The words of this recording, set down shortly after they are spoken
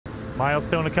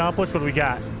Milestone accomplished. What do we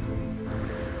got?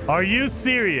 Are you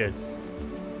serious?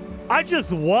 I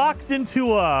just walked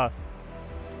into a...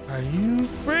 Are you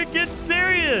freaking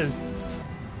serious?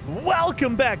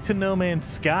 Welcome back to No Man's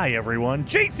Sky, everyone.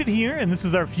 Jason here, and this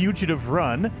is our Fugitive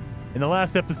Run. In the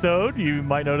last episode, you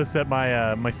might notice that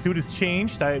my suit has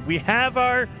changed. We have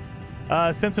our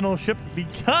Sentinel ship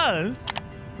because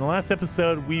in the last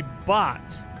episode, we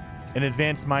bought an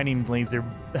advanced mining laser.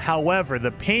 However,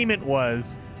 the payment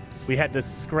was we had to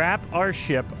scrap our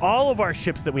ship, all of our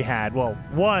ships that we had. Well,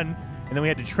 one, and then we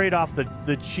had to trade off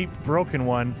the cheap broken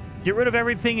one, get rid of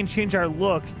everything and change our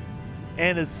look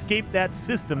and escape that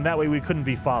system. That way we couldn't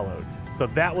be followed. So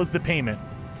that was the payment.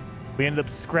 We ended up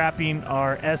scrapping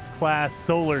our S-Class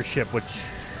solar ship, which,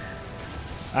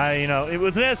 it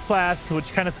was an S-Class,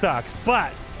 which kind of sucks.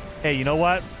 But, hey, you know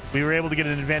what? We were able to get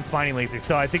an advanced mining laser,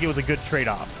 so I think it was a good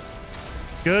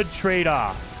trade-off. Good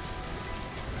trade-off.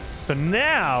 So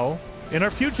now, in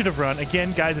our Fugitive Run,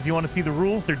 again, guys, if you want to see the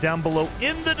rules, they're down below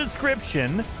in the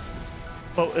description.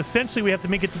 But essentially, we have to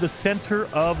make it to the center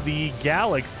of the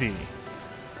galaxy.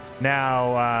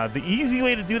 Now, the easy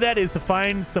way to do that is to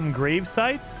find some grave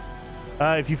sites.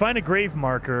 If you find a grave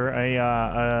marker,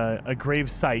 a grave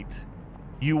site,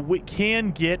 you can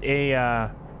get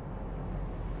a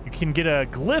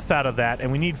glyph out of that,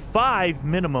 and we need 5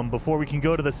 minimum before we can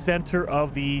go to the center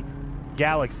of the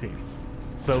galaxy.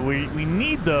 So we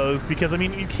need those because, I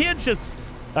mean, you can't just...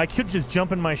 I could just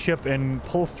jump in my ship and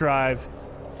pulse drive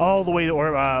all the way,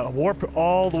 or warp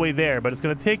all the way there, but it's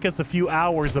going to take us a few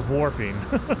hours of warping.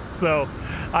 So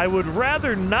I would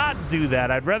rather not do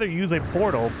that. I'd rather use a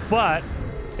portal, but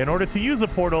in order to use a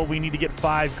portal, we need to get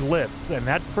 5 glyphs, and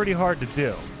that's pretty hard to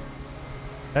do.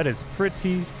 That is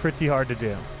pretty hard to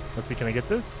do. Let's see, can I get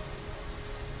this?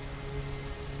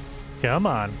 Come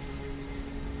on.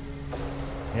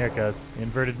 There it goes.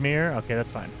 Inverted mirror. Okay, that's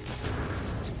fine.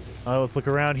 Let's look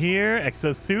around here.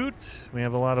 Exosuit. We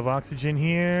have a lot of oxygen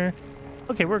here.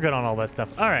 Okay, we're good on all that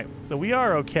stuff. All right, so we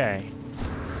are okay.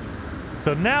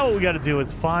 So now what we got to do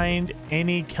is find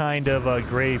any kind of a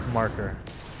grave marker.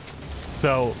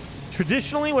 So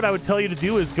traditionally, what I would tell you to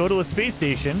do is go to a space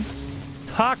station,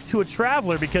 talk to a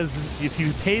traveler, because if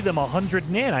you pay them 100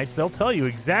 nanites, they'll tell you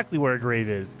exactly where a grave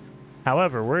is.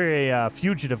 However, we're a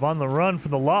fugitive on the run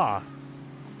from the law,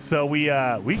 so we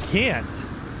can't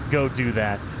go do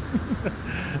that.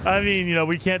 I mean,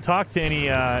 we can't talk to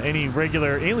any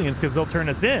regular aliens because they'll turn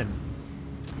us in.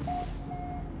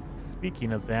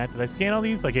 Speaking of that, did I scan all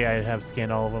these? Okay, I have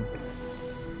scanned all of them.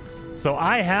 So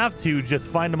I have to just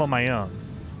find them on my own.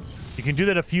 You can do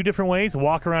that a few different ways.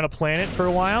 Walk around a planet for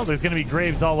a while. There's going to be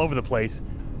graves all over the place.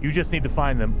 You just need to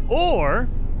find them. Or,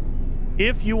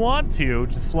 if you want to,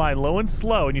 just fly low and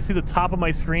slow. And you see the top of my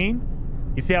screen?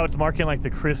 You see how it's marking like the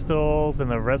crystals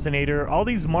and the resonator? All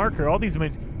these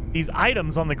these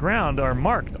items on the ground are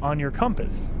marked on your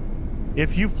compass.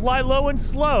 If you fly low and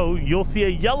slow, you'll see a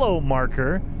yellow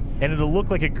marker, and it'll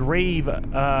look like a grave,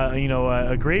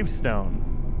 a gravestone.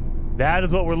 That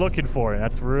is what we're looking for.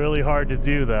 That's really hard to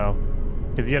do, though,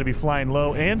 because you got to be flying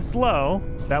low and slow.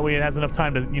 That way it has enough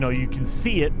time to, you can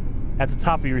see it at the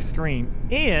top of your screen,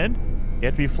 and you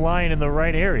have to be flying in the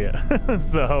right area.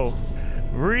 So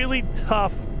really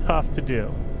tough to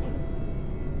do.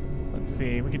 Let's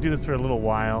see. We can do this for a little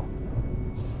while.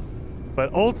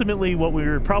 But ultimately, what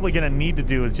we're probably going to need to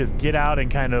do is just get out and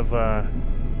kind of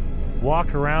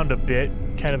walk around a bit,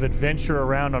 kind of adventure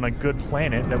around on a good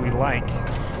planet that we like,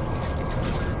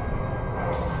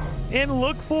 and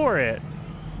look for it.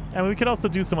 And we could also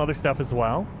do some other stuff as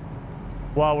well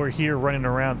while we're here running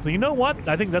around. So you know what?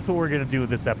 I think that's what we're going to do with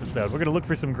this episode. We're going to look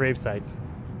for some grave sites.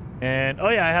 And, oh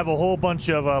yeah, I have a whole bunch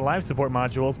of life support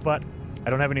modules, but I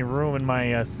don't have any room in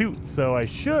my suit, so I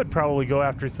should probably go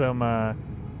after some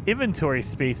inventory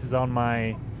spaces on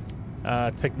my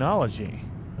technology.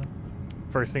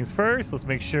 First things first, let's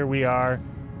make sure we are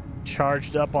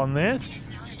charged up on this.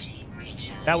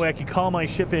 That way I can call my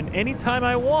ship in anytime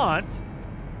I want,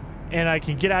 and I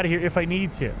can get out of here if I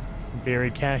need to.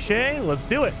 Buried cache, let's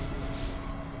do it.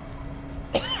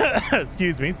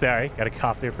 Excuse me, sorry. Got a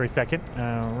cough there for a second.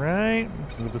 All right,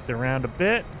 move this around a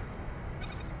bit.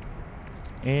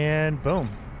 And boom.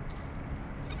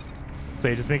 So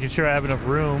you're just making sure I have enough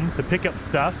room to pick up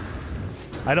stuff.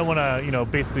 I don't want to,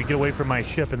 basically get away from my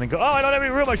ship and then go, oh, I don't have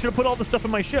any room. I should have put all the stuff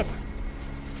in my ship.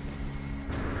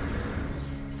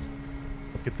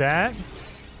 Let's get that.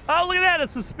 Oh, look at that. A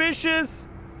suspicious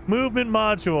movement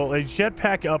module. A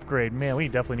jetpack upgrade. Man, we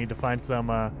definitely need to find some,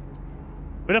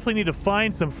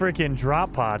 freaking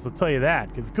drop pods. I'll tell you that.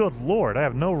 Because, good Lord, I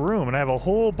have no room and I have a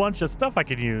whole bunch of stuff I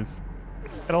could use.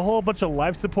 Got a whole bunch of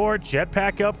life support,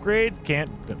 jetpack upgrades.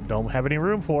 Don't have any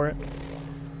room for it.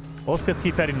 Well, let's just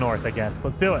keep heading north, I guess.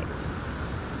 Let's do it.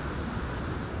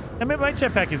 I mean, my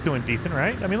jetpack is doing decent,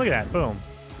 right? I mean, look at that. Boom.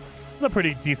 It's a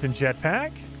pretty decent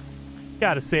jetpack.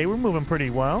 Gotta say, we're moving pretty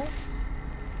well.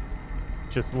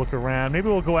 Just look around. Maybe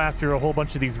we'll go after a whole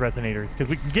bunch of these resonators because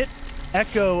we can get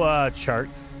echo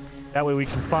charts. That way we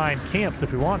can find camps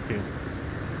if we want to.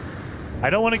 I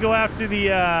don't want to go after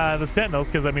the sentinels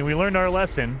because, I mean, we learned our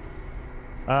lesson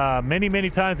many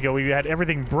times ago. We had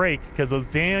everything break because those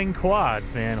dang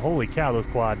quads, man. Holy cow, those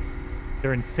quads.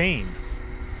 They're insane.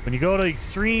 When you go to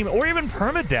extreme or even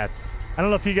permadeath. I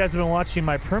don't know if you guys have been watching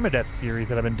my permadeath series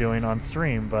that I've been doing on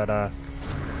stream, but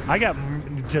I got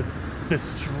just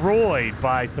destroyed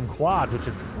by some quads, which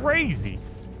is crazy.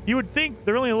 You would think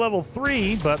they're only level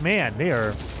 3, but man, they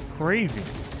are crazy.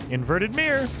 Inverted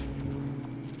mirror.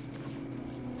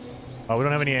 Oh, we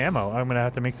don't have any ammo. I'm gonna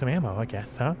have to make some ammo, I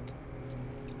guess, huh?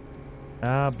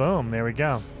 Boom. There we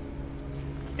go.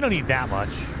 You don't need that much.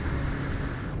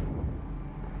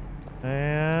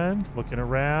 And looking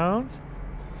around,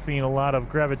 seeing a lot of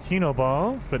gravitino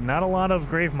balls, but not a lot of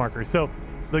grave markers. So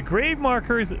the grave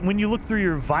markers, when you look through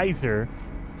your visor,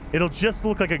 it'll just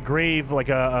look like a grave, like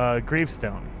a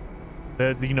gravestone.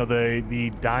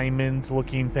 The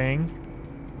diamond-looking thing.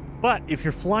 But if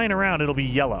you're flying around, it'll be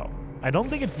yellow. I don't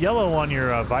think it's yellow on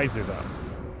your visor, though.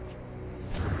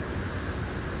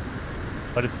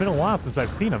 But it's been a while since I've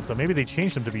seen them, so maybe they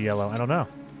changed them to be yellow. I don't know.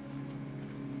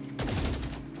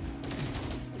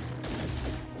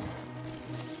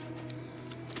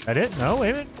 That it? No,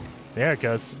 wait a minute. There it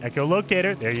goes.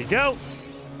 Echolocator. There you go.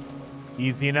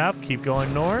 Easy enough. Keep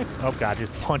going north. Oh, God.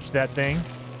 Just punch that thing.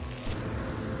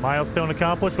 Milestone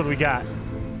accomplished. What do we got?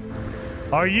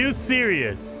 Are you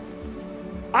serious?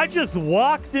 I just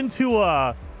walked into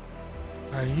a...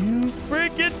 Are you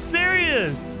freaking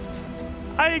serious?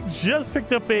 I just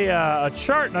picked up a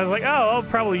chart, and I was like, oh, I'll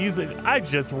probably use it. I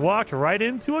just walked right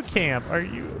into a camp. Are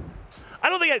you... I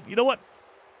don't think I... You know what?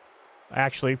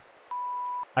 Actually...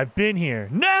 I've been here.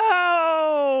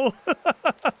 No!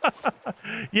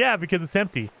 Yeah, because it's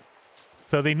empty.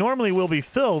 So they normally will be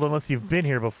filled unless you've been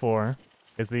here before.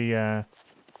 Is the,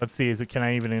 let's see, can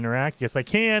I even interact? Yes, I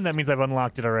can. That means I've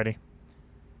unlocked it already.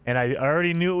 And I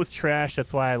already knew it was trash.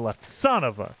 That's why I left. Son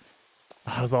of a...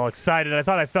 I was all excited. I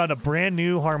thought I found a brand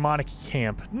new harmonic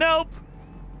camp. Nope.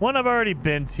 One I've already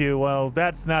been to. Well,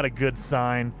 that's not a good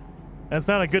sign. That's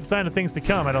not a good sign of things to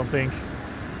come, I don't think.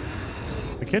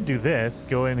 We could do this.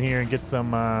 Go in here and get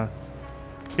some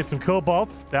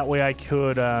cobalt. That way I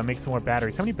could make some more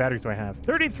batteries. How many batteries do I have?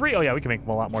 33. Oh, yeah, we can make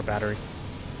a lot more batteries.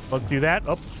 Let's do that.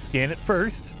 Oh, scan it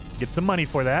first. Get some money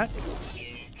for that.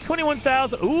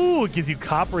 21,000. Ooh, it gives you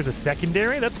copper as a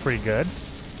secondary. That's pretty good.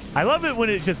 I love it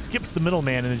when it just skips the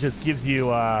middleman and it just gives you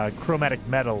chromatic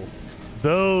metal.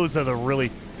 Those are the really...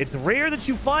 It's rare that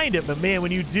you find it, but man,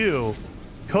 when you do,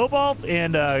 cobalt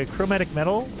and chromatic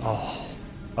metal... Oh.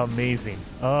 Amazing.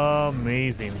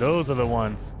 Amazing. Those are the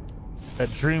ones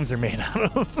that dreams are made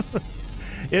out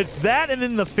of. It's that and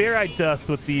then the ferrite dust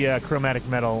with the chromatic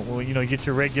metal. Well, you know, you get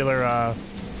your regular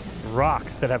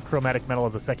rocks that have chromatic metal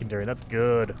as a secondary. That's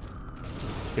good.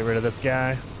 Get rid of this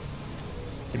guy.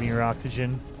 Give me your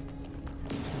oxygen.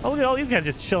 Oh, look at all these guys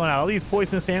just chilling out. All these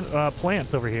poisonous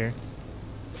plants over here.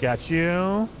 Got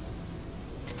you.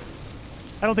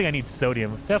 I don't think I need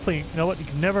sodium. Definitely, you know what? You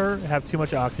can never have too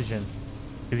much oxygen.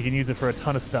 Because you can use it for a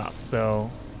ton of stuff. So,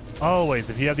 always,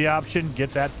 if you have the option,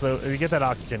 get that. So you get that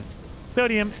oxygen.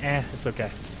 Sodium, it's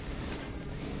okay.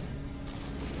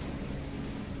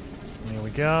 There we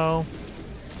go.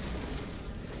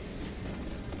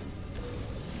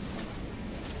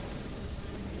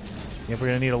 Yep, we're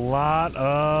gonna need a lot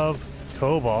of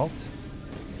cobalt.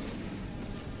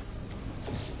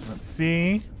 Let's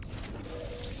see.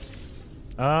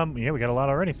 Yeah, we got a lot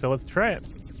already. So let's try it.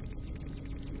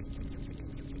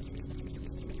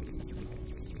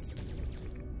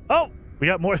 Oh, we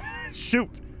got more.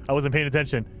 Shoot, I wasn't paying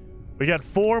attention. We got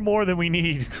 4 more than we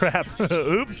need. Crap.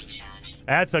 Oops.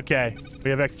 That's okay. We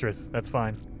have extras. That's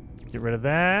fine. Get rid of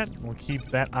that. We'll keep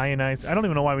that ionized. I don't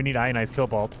even know why we need ionized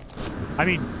cobalt. I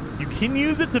mean, you can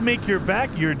use it to make your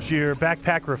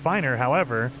backpack refiner.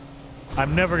 However,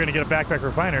 I'm never going to get a backpack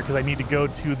refiner because I need to go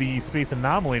to the space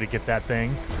anomaly to get that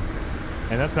thing.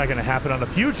 And that's not going to happen on a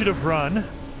fugitive run.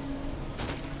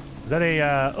 Is that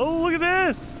a... oh, look at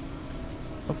this.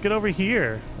 Let's get over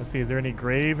here. Let's see, is there any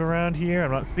grave around here?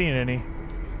 I'm not seeing any.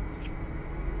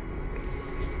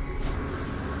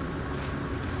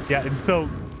 Yeah, and so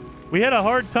we had a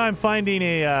hard time finding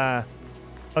a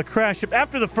crash ship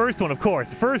after the first one, of course.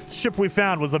 The first ship we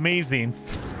found was amazing.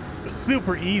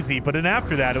 super easy, but then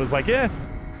after that, it was like, yeah,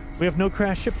 we have no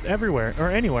crashed ships everywhere or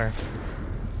anywhere.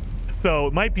 So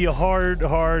it might be a hard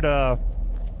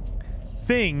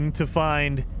thing to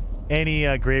find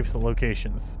any grave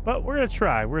locations, but we're gonna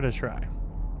try. We're gonna try.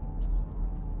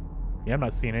 Yeah, I'm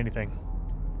not seeing anything.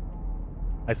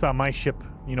 I saw my ship,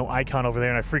 you know, icon over there,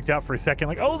 and I freaked out for a second,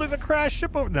 like, oh, there's a crashed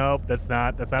ship over. Nope, that's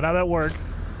not how that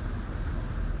works.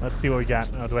 Let's see what we got.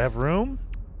 Oh, do I have room?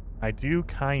 I do,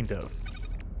 kind of.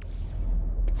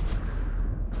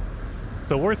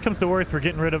 So worst comes to worst, we're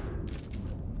getting rid of.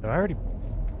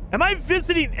 Am I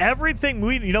visiting everything?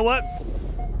 You know what?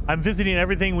 I'm visiting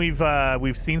everything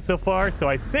we've seen so far. So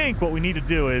I think what we need to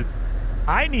do is,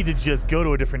 I need to just go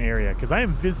to a different area because I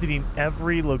am visiting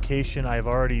every location I've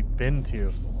already been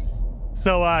to.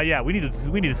 So yeah, we need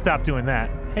to stop doing that.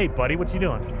 Hey, buddy, what you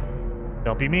doing?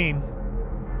 Don't be mean.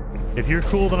 If you're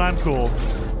cool, then I'm cool.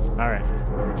 All right.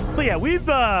 So yeah, we've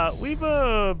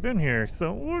been here.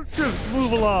 So let's just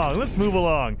move along. Let's move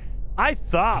along. I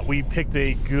thought we picked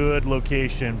a good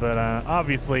location, but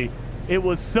obviously it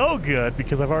was so good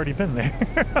because I've already been there.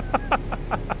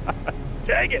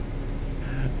 Dang it.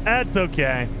 That's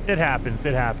okay. It happens.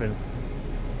 It happens.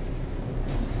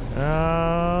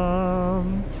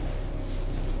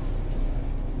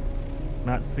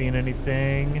 Not seeing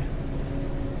anything.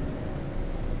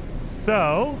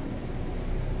 So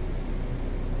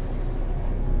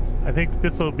I think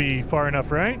this will be far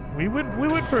enough, right? We went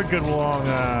for a good long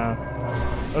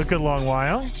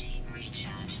while.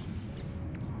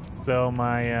 So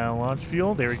my launch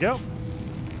fuel, there we go.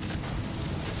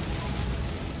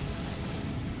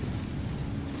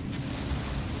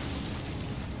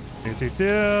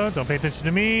 Don't pay attention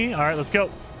to me. All right, let's go.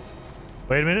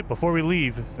 Wait a minute. Before we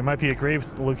leave, there might be a grave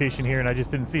location here, and I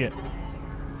just didn't see it.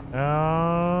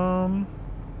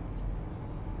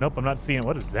 Nope, I'm not seeing it.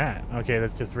 What is that? Okay,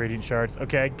 that's just radiant shards.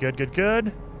 Okay,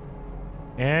 good.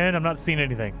 And I'm not seeing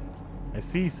anything. I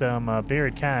see some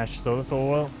buried cache, so this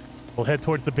we'll head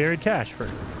towards the buried cache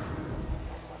first.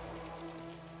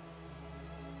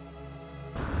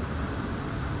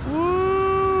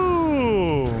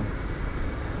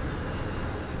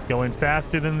 Going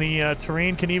faster than the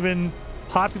terrain can even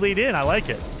populate in. I like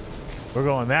it. We're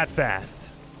going that fast.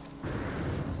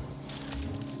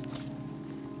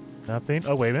 Nothing.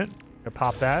 Oh, wait a minute. Gonna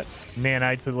pop that.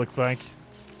 Nanites, it looks like.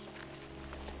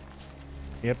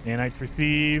 Yep, nanites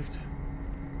received.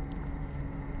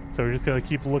 So we're just gonna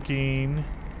keep looking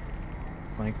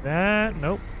like that.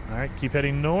 Nope. All right, keep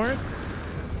heading north.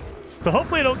 So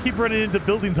hopefully I don't keep running into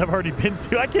buildings I've already been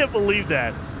to. I can't believe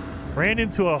that. Ran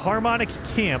into a harmonic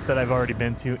camp that I've already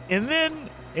been to, and then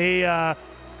a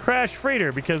crash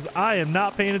freighter because I am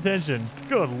not paying attention.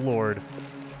 Good Lord.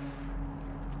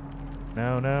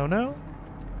 No.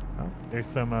 Oh, there's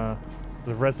some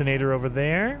the resonator over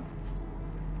there.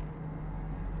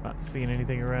 Not seeing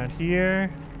anything around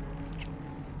here.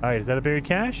 All right, is that a buried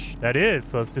cache? That is,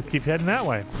 so let's just keep heading that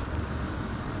way.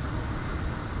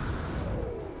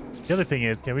 The other thing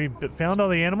is, can we found all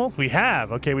the animals? We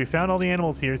have. Okay, we found all the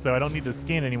animals here, so I don't need to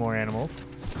scan any more animals.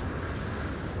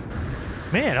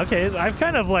 Man, okay, I've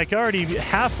kind of like already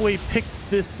halfway picked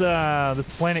this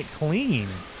this planet clean.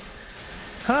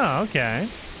 Huh, okay.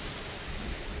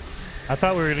 I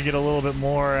thought we were gonna get a little bit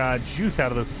more juice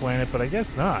out of this planet, but I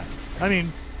guess not. I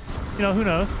mean, you know, who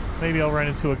knows? Maybe I'll run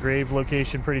into a grave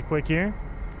location pretty quick here.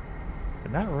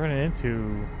 But not running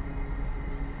into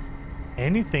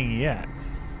anything yet.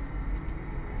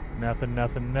 Nothing.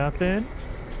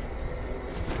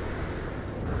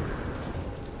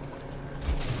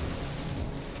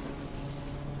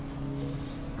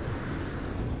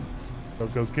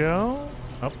 Go.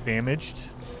 Oh, damaged.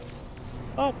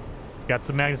 Oh, got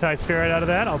some magnetized ferrite out of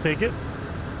that. I'll take it.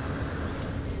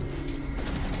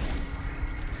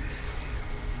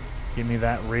 Give me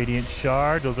that radiant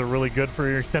shard. Those are really good for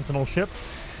your sentinel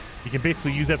ships. You can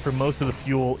basically use that for most of the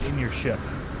fuel in your ship.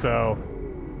 So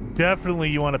definitely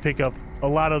you want to pick up a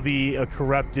lot of the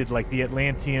corrupted, like the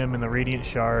Atlantium and the radiant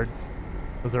shards.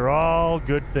 Those are all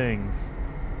good things.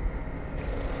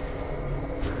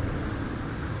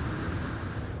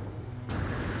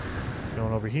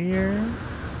 Going over here.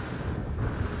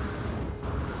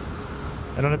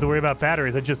 I don't have to worry about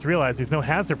batteries. I just realized there's no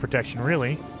hazard protection,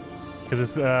 really.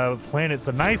 Because this planet's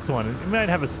a nice one. It might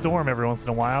have a storm every once in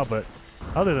a while, but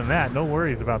other than that, no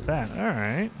worries about that. All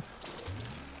right.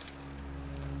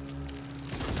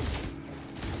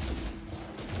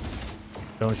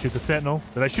 Don't shoot the sentinel.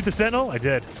 Did I shoot the sentinel? I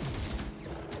did.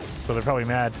 So they're probably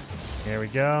mad. There we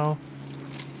go.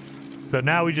 So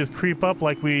now we just creep up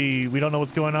like we don't know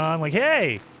what's going on. Like,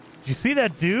 hey, did you see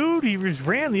that dude? He just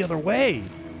ran the other way.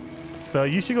 So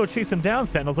you should go chase them down,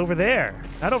 Sentinels, over there.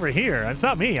 Not over here. It's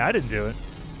not me. I didn't do it.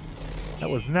 That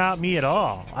was not me at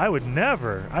all. I would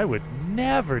never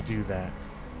do that.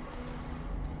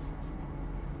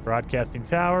 Broadcasting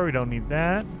tower. We don't need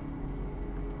that.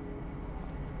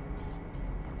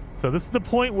 So this is the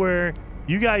point where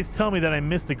you guys tell me that I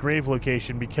missed a grave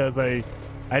location because I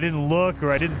didn't look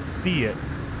or I didn't see it.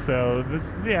 So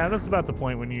that's about the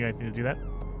point when you guys need to do that.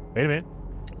 Wait a minute.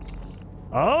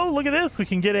 Oh, look at this. We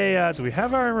can get a, do we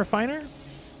have our refiner?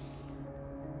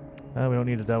 We don't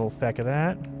need a double stack of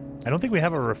that. I don't think we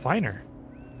have a refiner.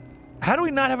 How do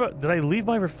we not have a, did I leave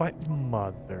my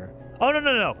mother? Oh,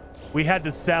 no. We had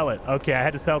to sell it. Okay, I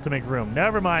had to sell it to make room.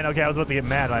 Never mind. Okay, I was about to get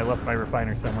mad and I left my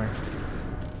refiner somewhere.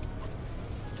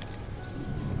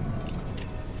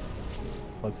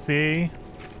 Let's see.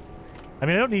 I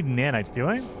mean, I don't need nanites, do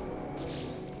I?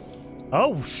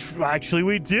 Oh, actually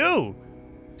we do.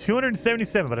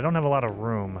 277, but I don't have a lot of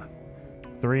room.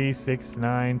 3, 6,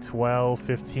 9, 12,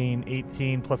 15,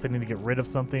 18. Plus I need to get rid of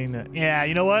something. Yeah,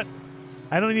 you know what?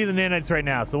 I don't need the nanites right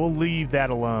now, so we'll leave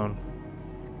that alone.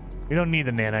 We don't need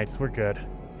the nanites. We're good.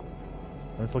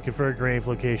 Let's looking for a grave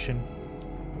location.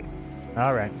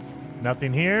 All right.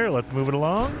 Nothing here. Let's move it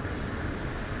along.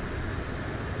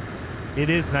 It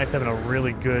is nice having a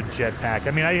really good jetpack.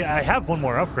 I mean, I have one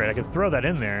more upgrade. I could throw that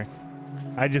in there.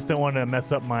 I just don't want to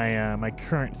mess up my my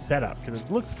current setup because it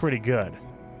looks pretty good.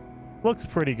 Looks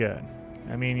pretty good.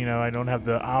 I mean, you know, I don't have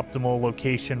the optimal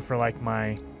location for like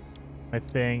my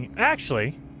thing.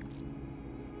 Actually,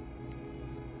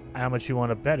 how much you want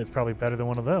to bet? It's probably better than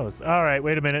one of those. All right,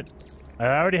 wait a minute. I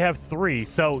already have 3.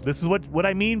 So this is what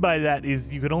I mean by that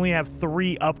is you could only have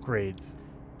 3 upgrades.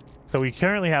 So we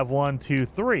currently have 1, 2,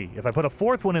 3. If I put a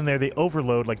 4th one in there, they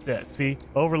overload like this. See?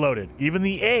 Overloaded. Even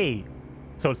the A.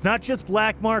 So it's not just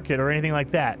black market or anything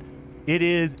like that. It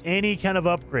is any kind of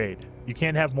upgrade. You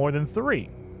can't have more than 3.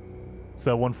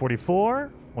 So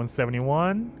 144,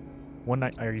 171,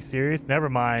 19. Are you serious? Never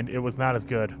mind. It was not as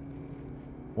good.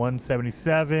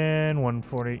 177,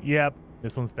 140. Yep.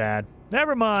 This one's bad.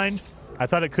 Never mind. I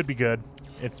thought it could be good.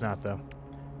 It's not, though.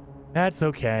 That's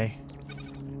okay.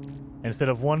 Instead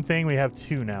of 1 thing, we have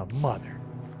 2 now. Mother.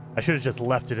 I should have just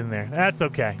left it in there. That's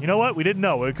okay. You know what? We didn't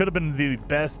know. It could have been the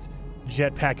best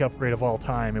jetpack upgrade of all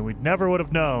time, and we never would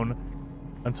have known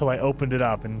until I opened it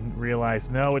up and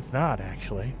realized, no, it's not,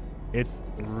 actually. It's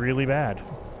really bad.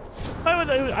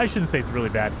 I shouldn't say it's really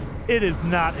bad. It is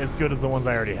not as good as the ones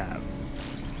I already have.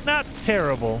 Not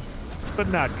terrible, but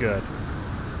not good.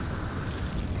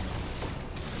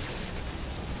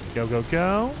 Go, go,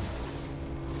 go.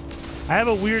 I have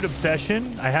a weird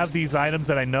obsession. I have these items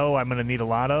that I know I'm going to need a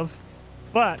lot of,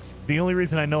 but the only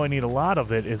reason I know I need a lot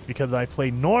of it is because I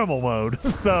play normal mode,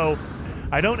 so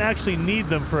I don't actually need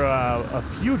them for a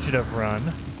fugitive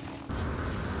run.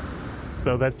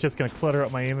 So that's just going to clutter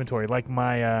up my inventory, like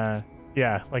my,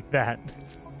 yeah, like that.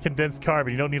 Condensed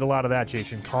carbon. You don't need a lot of that,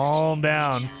 Jason. Calm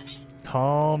down.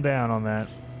 Calm down on that.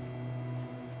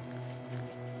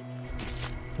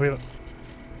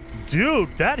 Dude,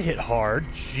 that hit hard.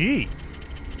 Jeez.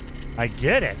 I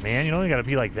get it, man. You don't got to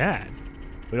be like that.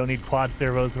 We don't need quad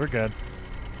servos. We're good.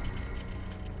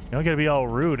 You don't got to be all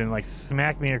rude and like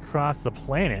smack me across the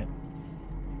planet.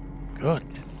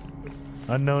 Goodness.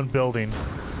 Unknown building.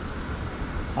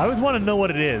 I always want to know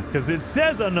what it is because it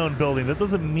says unknown building. That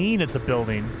doesn't mean it's a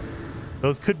building.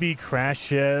 Those could be crash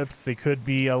ships. They could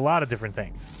be a lot of different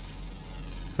things.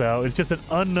 So it's just an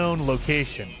unknown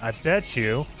location. I bet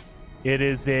you it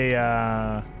is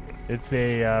a it's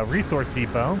a resource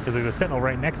depot because there's a sentinel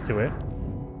right next to it.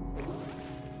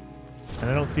 And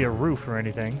I don't see a roof or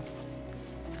anything.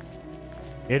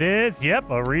 It is, yep,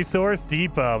 a resource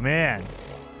depot, man.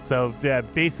 So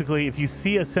basically, if you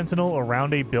see a sentinel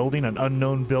around a building, an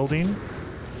unknown building,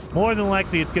 more than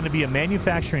likely it's going to be a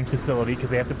manufacturing facility because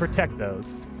they have to protect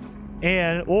those.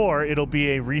 Or it'll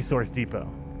be a resource depot.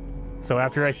 So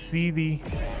after I see the...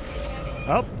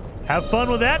 Oh, have fun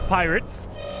with that, pirates.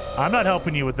 I'm not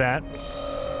helping you with that.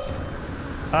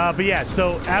 But yeah,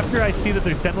 so after I see that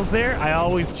there's sentinels there, I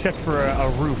always check for a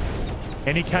roof.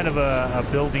 Any kind of a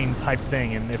building type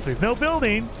thing. And if there's no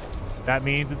building, that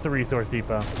means it's a resource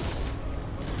depot.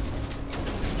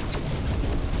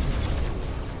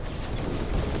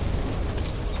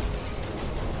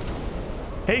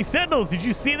 Hey, Sentinels, did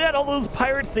you see that? All those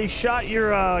pirates, they shot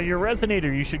your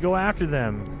resonator. You should go after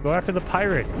them. Go after the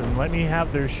pirates and let me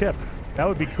have their ship. That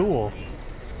would be cool.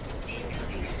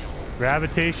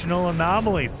 Gravitational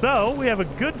anomaly. So, we have a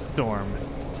good storm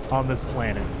on this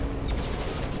planet.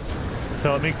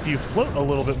 So it makes you float a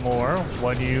little bit more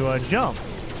when you jump.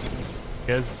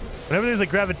 Because whenever there's a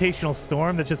gravitational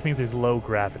storm, that just means there's low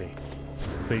gravity.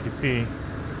 So so you can see.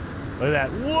 Look at that.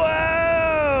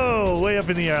 Whoa! Way up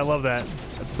in the air. I love that.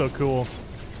 That's so cool.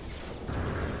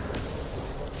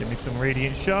 Give me some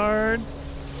radiant shards.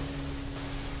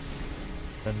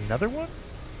 Another one?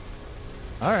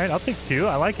 All right, I'll take 2.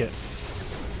 I like it.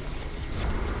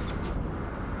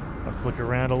 Let's look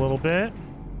around a little bit.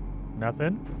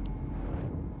 Nothing.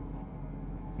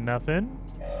 Nothing.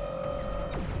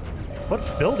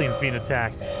 What building's being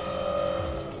attacked?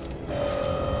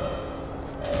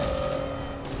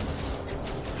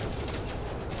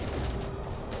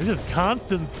 There's just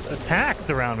constant attacks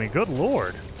around me. Good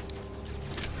lord.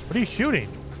 What are you shooting?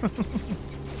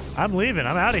 I'm leaving.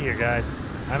 I'm out of here, guys.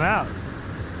 I'm out.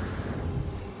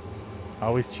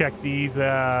 Always check these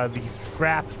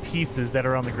scrap pieces that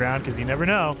are on the ground, because you never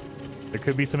know. There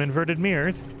could be some inverted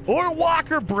mirrors. Or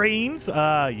walker brains.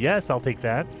 Yes, I'll take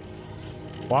that.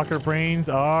 Walker brains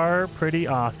are pretty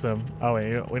awesome. Oh,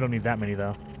 wait. We don't need that many,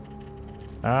 though.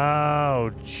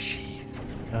 Oh,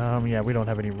 jeez. Yeah, we don't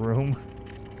have any room.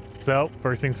 So,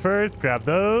 first things first. Grab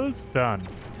those. Done.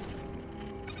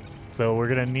 So, we're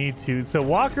going to need to... So,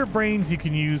 walker brains you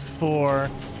can use for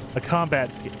a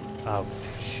combat... Oh,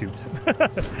 shoot.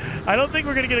 I don't think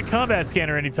we're going to get a combat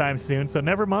scanner anytime soon, so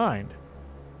never mind.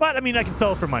 But, I mean, I can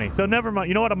sell it for money, so never mind.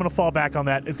 You know what? I'm going to fall back on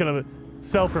that. It's going to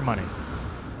sell for money.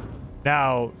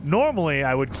 Now, normally,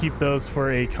 I would keep those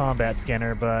for a combat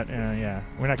scanner, but, yeah.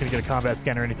 We're not going to get a combat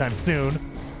scanner anytime soon.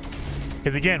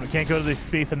 Because, again, we can't go to the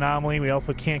space anomaly. We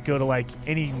also can't go to, like,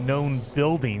 any known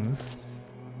buildings,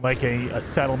 like a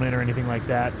settlement or anything like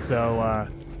that. So,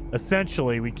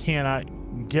 essentially, we cannot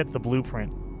get the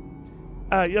blueprint.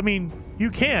 I mean,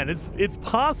 you can. It's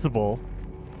possible.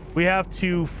 We have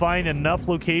to find enough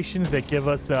locations that give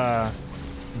us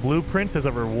blueprints as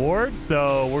a reward.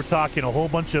 So we're talking a whole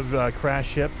bunch of crash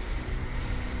ships,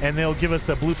 and they'll give us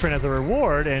a blueprint as a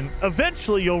reward, and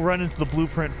eventually you'll run into the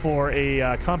blueprint for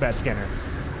a combat scanner.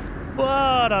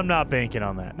 But I'm not banking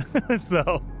on that.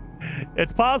 So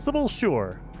it's possible,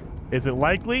 sure. Is it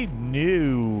likely?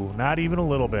 No, not even a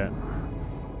little bit.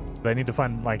 But I need to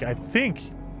find, like, I think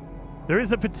there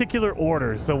is a particular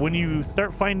order. So when you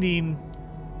start finding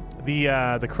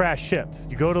the crash ships,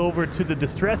 you go over to the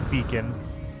distress beacon,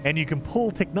 and you can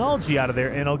pull technology out of there,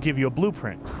 and it'll give you a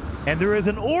blueprint. And there is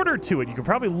an order to it. You can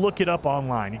probably look it up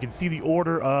online. You can see the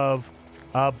order of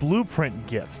blueprint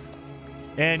gifts.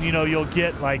 And, you know, you'll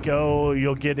get, like,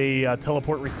 you'll get a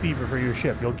teleport receiver for your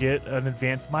ship. You'll get an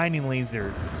advanced mining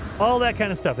laser. All that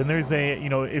kind of stuff. And there's a, you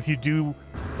know, if you do,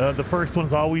 the first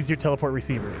one's always your teleport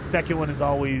receiver. The second one is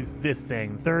always this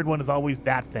thing. The third one is always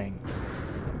that thing.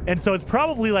 And so it's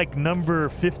probably like number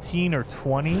 15 or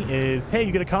 20 is, hey,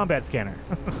 you get a combat scanner.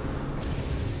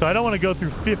 So I don't want to go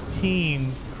through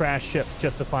 15 crash ships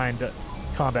just to find a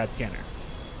combat scanner.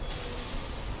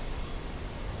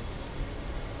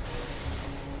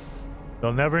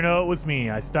 They'll never know it was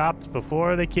me. I stopped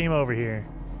before they came over here.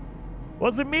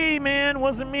 Wasn't me, man.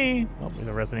 Wasn't me. Oh, there's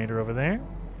a resonator over there.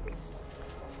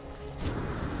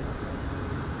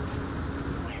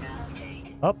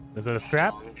 Oh, is it a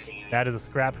scrap? That is a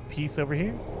scrap piece over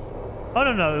here. Oh,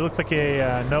 no. It looks like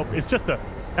a... nope. It's just a...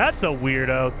 That's a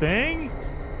weirdo thing.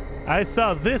 I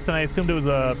saw this and I assumed it was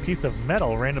a piece of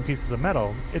metal, random pieces of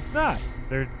metal. It's not.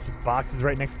 They're just boxes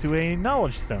right next to a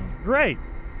knowledge stone. Great.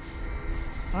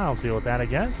 I'll deal with that, I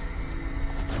guess.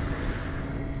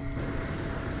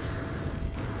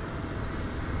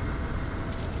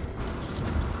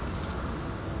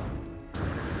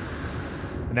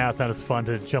 But now it's not as fun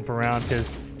to jump around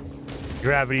because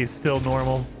gravity is still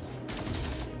normal.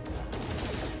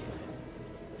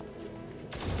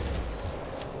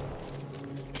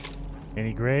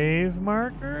 Any grave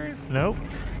markers? Nope.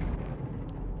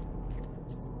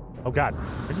 Oh god,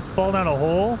 I just fall down a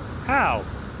hole? How?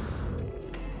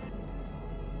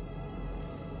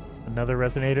 Another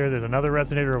resonator. There's another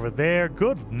resonator over there.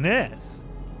 Goodness.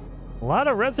 A lot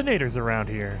of resonators around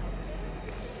here.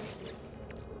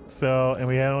 So, and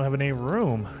we don't have any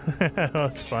room.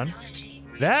 That's fun.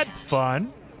 That's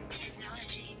fun.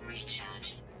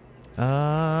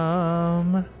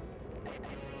 I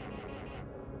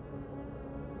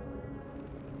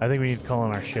think we need to call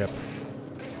on our ship.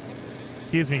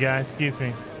 Excuse me, guys. Excuse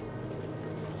me.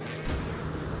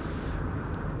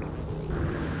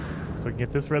 So we can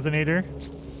get this resonator.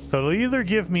 So it'll either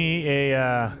give me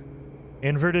a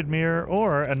inverted mirror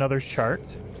or another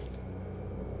chart.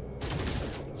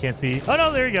 Can't see. Oh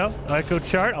no, there you go. Echo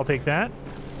chart. I'll take that.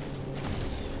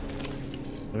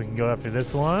 We can go after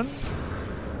this one.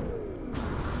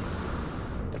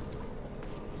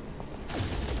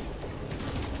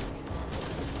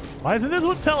 Why isn't this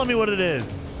one telling me what it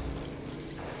is?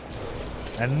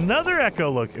 Another echo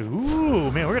look.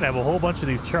 Ooh, man, we're going to have a whole bunch of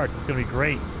these charts. It's going to be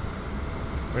great.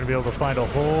 We're going to be able to find a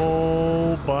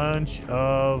whole bunch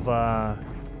of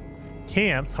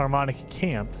camps, harmonic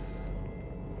camps.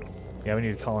 Yeah, we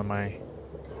need to call in my...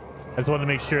 I just wanted to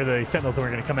make sure the sentinels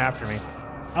weren't going to come after me.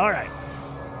 All right.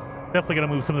 Definitely going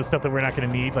to move some of the stuff that we're not going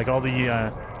to need, like all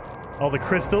the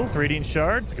crystals, radiant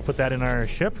shards. We can put that in our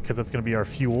ship because that's going to be our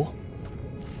fuel.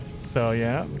 So,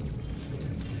 yeah.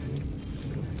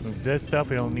 Move this stuff.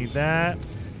 We don't need that.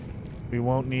 We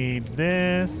won't need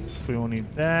this. We won't need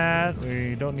that.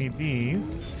 We don't need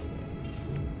these.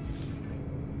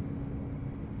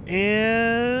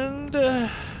 And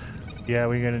yeah,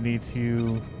 we're going to need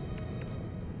to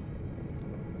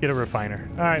get a refiner.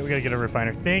 All right, we got to get a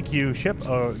refiner. Thank you, ship.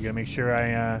 Oh, got to make sure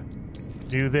I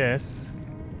do this.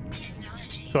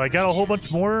 So I got a whole bunch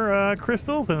more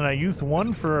crystals, and then I used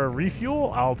one for a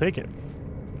refuel. I'll take it.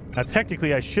 Now,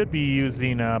 technically, I should be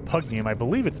using pugnium. I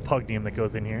believe it's pugnium that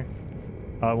goes in here.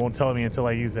 It won't tell me until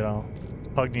I use it.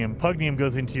 Pugnium. Pugnium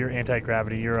goes into your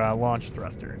anti-gravity, your launch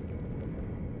thruster.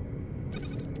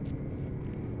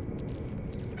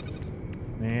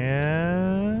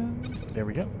 And there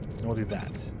we go. We'll do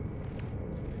that.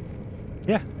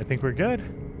 Yeah, I think we're good.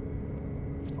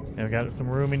 And we got some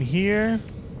room in here.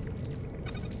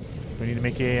 We need to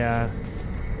make a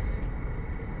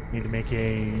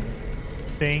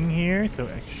thing here. So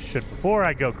I should, before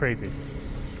I go crazy,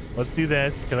 let's do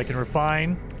this because I can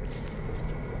refine.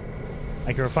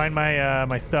 I can refine my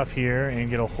my stuff here and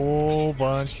get a whole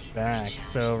bunch back.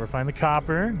 So refine the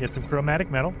copper, get some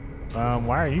chromatic metal.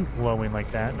 Why are you glowing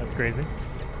like that? That's crazy.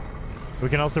 We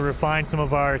can also refine some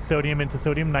of our sodium into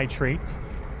sodium nitrate.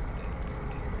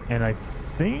 And I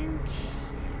think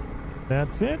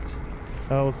that's it.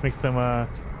 Oh, let's make some,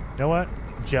 you know what?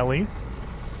 Jellies.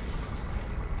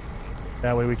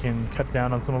 That way we can cut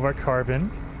down on some of our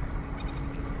carbon.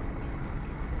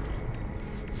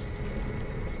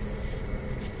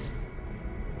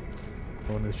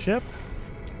 Go into the ship.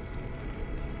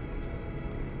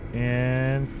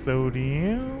 And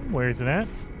sodium. Where is it at?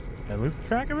 Did I lose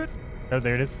track of it? Oh,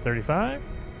 there it is. 35.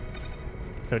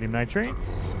 Sodium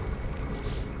nitrates.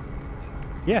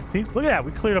 Yeah, see? Look at that.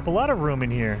 We cleared up a lot of room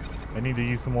in here. I need to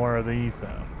use some more of these.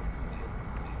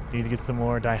 Need to get some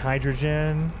more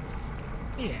dihydrogen.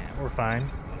 Yeah, we're fine.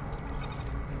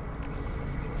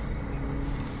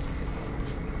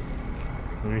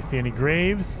 Do we see any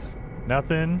graves?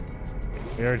 Nothing.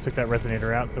 We already took that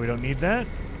resonator out, so we don't need that.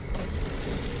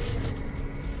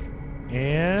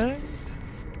 And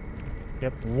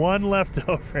yep, one left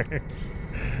over.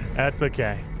 That's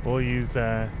okay. We'll use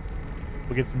we'll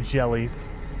get some jellies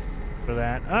for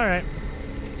that. All right.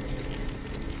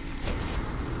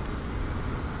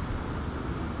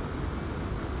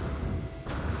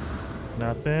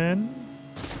 Nothing.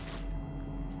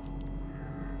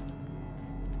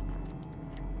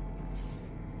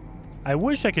 I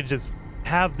wish I could just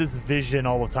have this vision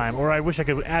all the time, or I wish I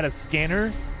could add a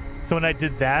scanner so when I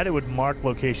did that, it would mark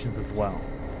locations as well.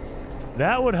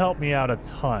 That would help me out a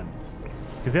ton,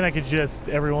 because then I could just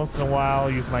every once in a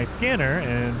while use my scanner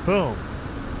and boom,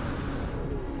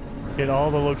 get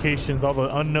all the locations, all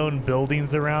the unknown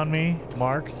buildings around me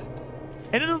marked.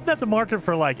 And it doesn't have to mark it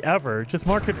for like ever, just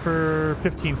mark it for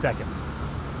 15 seconds.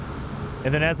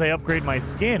 And then as I upgrade my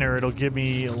scanner, it'll give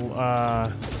me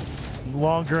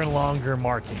longer and longer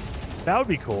marking. That would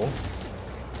be cool.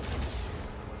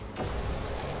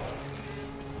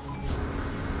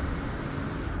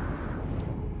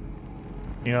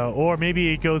 You know, or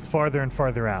maybe it goes farther and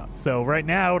farther out. So right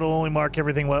now it'll only mark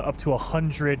everything up to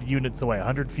 100 units away,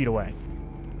 100 feet away.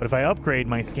 But if I upgrade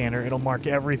my scanner, it'll mark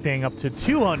everything up to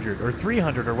 200 or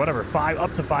 300 or whatever,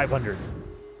 up to 500.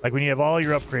 Like when you have all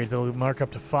your upgrades, it'll mark up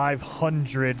to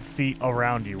 500 feet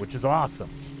around you, which is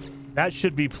awesome. That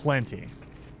should be plenty.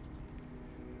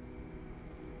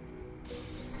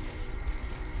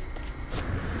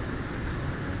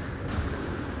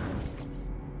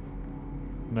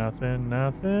 Nothing,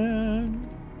 nothing.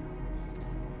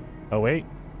 Oh, wait.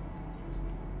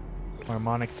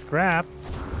 Harmonic scrap.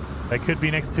 That could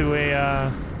be next to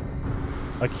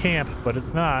a camp, but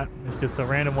it's not. It's just a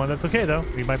random one. That's okay, though.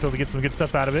 We might be able to get some good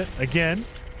stuff out of it. Again,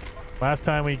 last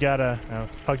time we got a... Oh,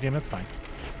 Pugnium, that's fine.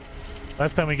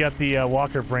 Last time we got the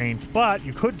Walker Brains, but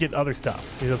you could get other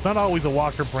stuff. It's not always a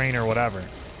Walker Brain or whatever.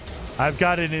 I've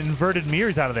gotten inverted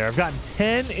mirrors out of there. I've gotten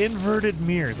 10 inverted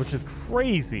mirrors, which is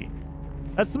crazy.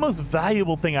 That's the most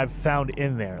valuable thing I've found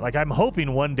in there. Like, I'm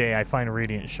hoping one day I find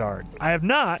radiant shards. I have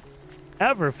not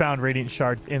ever found radiant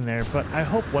shards in there, but I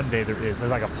hope one day there is.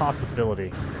 There's like a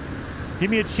possibility. Give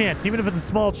me a chance, even if it's a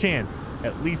small chance.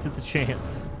 At least it's a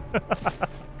chance.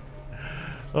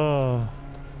 Oh,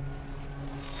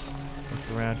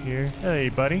 around here. Hey,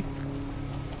 buddy.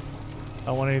 I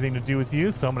don't want anything to do with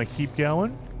you, so I'm going to keep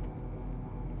going.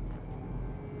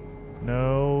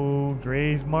 No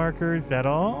grave markers at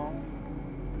all.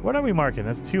 What are we marking?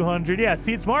 That's 200. Yeah,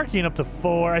 see, it's marking up to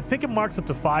 4. I think it marks up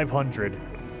to 500.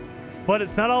 But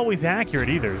it's not always accurate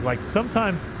either. Like,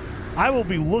 sometimes I will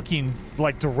be looking,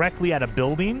 like, directly at a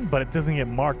building, but it doesn't get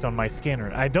marked on my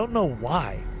scanner. I don't know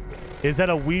why. Is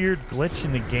that a weird glitch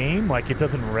in the game? Like, it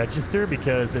doesn't register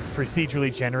because it's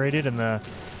procedurally generated and the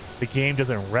game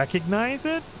doesn't recognize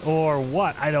it? Or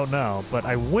what? I don't know. But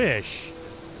I wish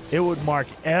it would mark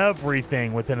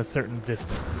everything within a certain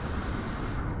distance.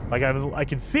 Like, I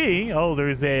can see, oh,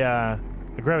 there's a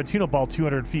gravitino ball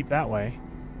 200 feet that way.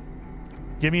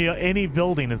 Give me any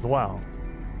building as well.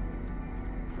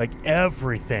 Like,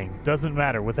 everything. Doesn't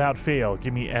matter. Without fail,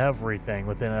 give me everything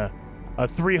within a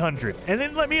 300. And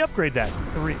then let me upgrade that.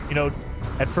 You know,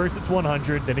 at first it's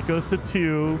 100, then it goes to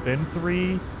 2, then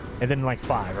 3, and then like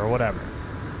 5 or whatever.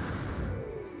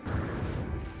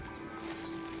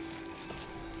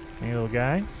 Hey, little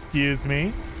guy. Excuse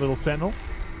me, little sentinel.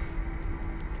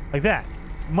 Like that.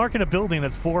 It's marking a building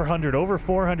that's 400, over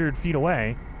 400 feet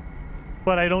away,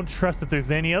 but I don't trust that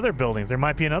there's any other buildings. There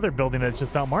might be another building that's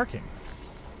just not marking.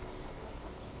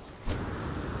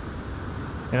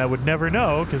 And I would never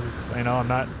know because, I know, I'm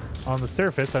not on the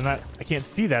surface. I can't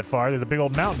see that far. There's a big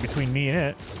old mountain between me and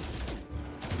it.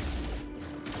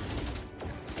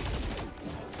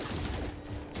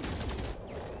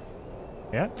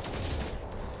 Yeah.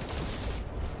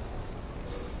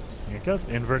 Here it goes.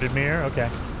 Inverted mirror. Okay.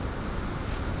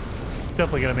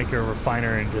 Definitely gonna make a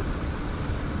refiner and just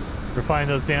refine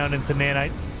those down into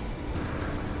nanites.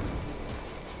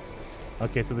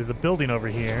 Okay, so there's a building over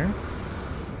here.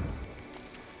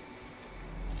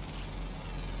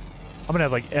 I'm gonna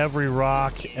have like every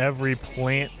rock, every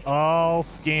plant, all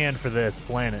scanned for this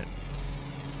planet.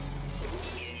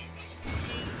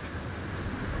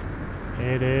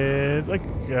 It is like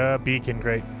a beacon,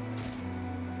 great.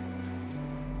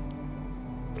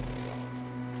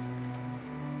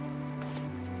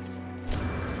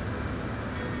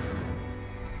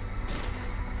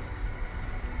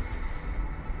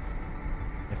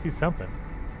 I see something.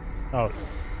 Oh,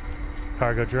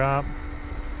 cargo drop.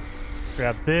 Let's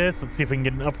grab this. Let's see if we can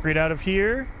get an upgrade out of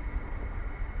here.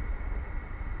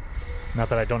 Not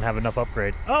that I don't have enough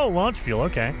upgrades. Oh, launch fuel.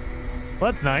 Okay.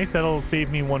 Well, that's nice. That'll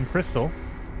save me 1 crystal.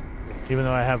 Even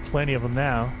though I have plenty of them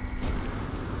now.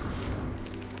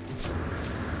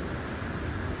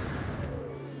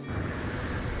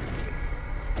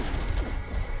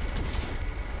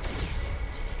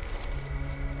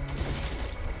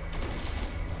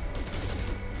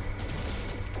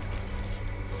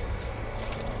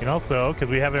 And also, because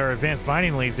we have our advanced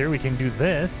mining laser, we can do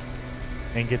this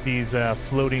and get these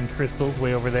floating crystals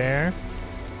way over there.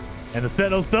 And the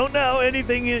Sentinels don't know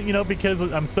anything, you know, because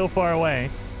I'm so far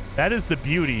away. That is the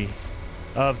beauty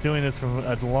of doing this from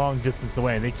a long distance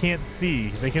away. They can't see.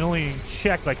 They can only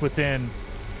check like within,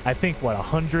 I think, what,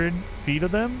 100 feet of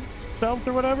themselves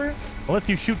or whatever? Unless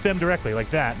you shoot them directly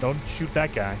like that. Don't shoot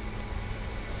that guy.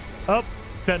 Oh,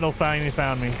 Sentinel finally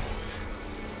found me.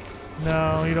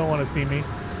 No, you don't want to see me.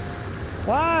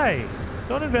 Why?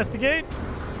 Don't investigate.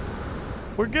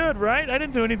 We're good, right? I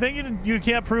didn't do anything. You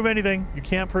can't prove anything. You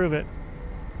can't prove it.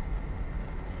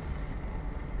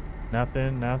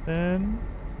 Nothing, nothing.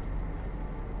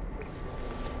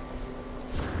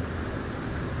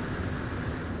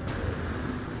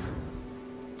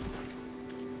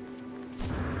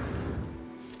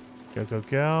 Go, go,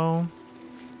 go.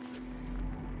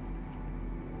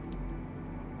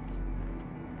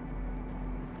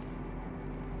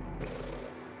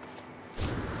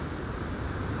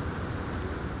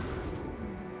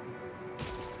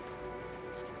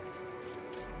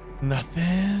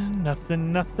 Nothing,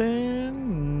 nothing,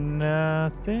 nothing,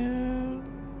 nothing.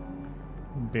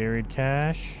 Buried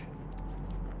cash.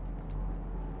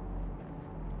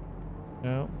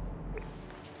 No.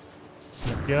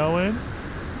 Keep going.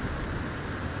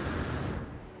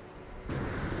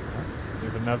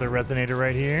 There's another resonator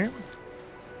right here.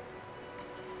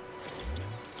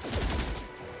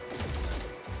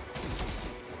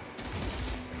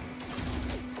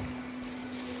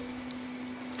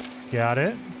 Got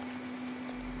it.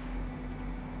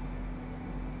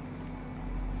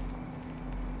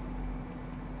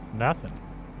 Nothing.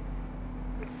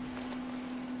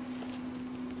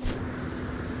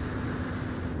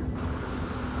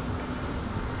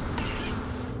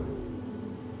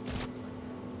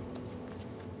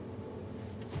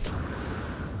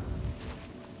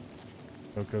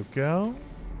 Go, go, go.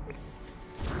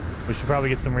 We should probably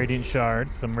get some radiant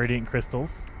shards, some radiant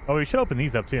crystals. Oh, we should open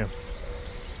these up too.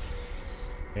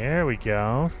 There we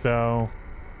go. So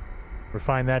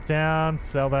refine that down,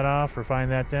 sell that off, refine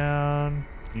that down,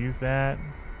 use that.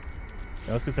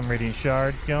 Now let's get some radiant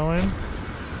shards going.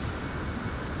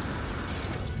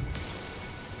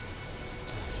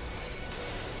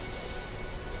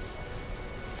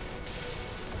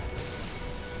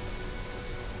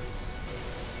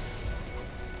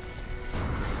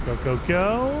 Go, go,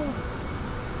 go.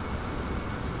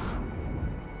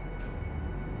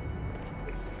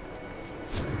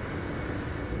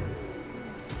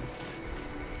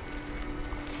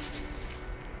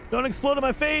 Don't explode in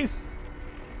my face.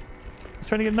 Just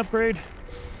trying to get an upgrade.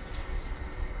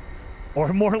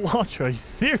 Or more launch. Are you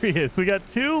serious? We got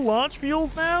 2 launch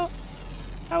fuels now?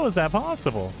 How is that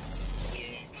possible?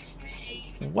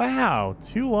 Wow,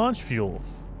 2 launch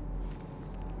fuels.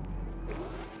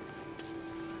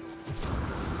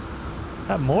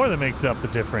 That more than makes up the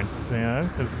difference, you know,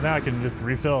 because now I can just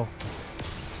refill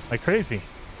like crazy.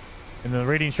 And the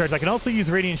radiant shards, I can also use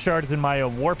radiant shards in my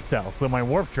warp cell, so my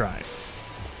warp drive.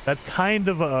 That's kind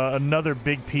of another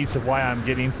big piece of why I'm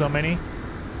getting so many.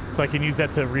 So I can use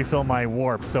that to refill my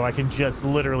warp, so I can just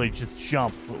literally just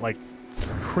jump like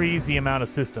crazy amount of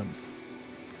systems.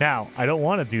 Now, I don't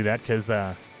want to do that because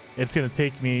it's going to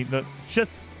take me...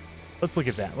 let's look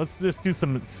at that. Let's just do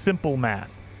some simple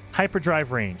math.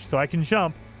 Hyperdrive range. So I can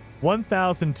jump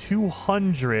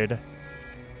 1,200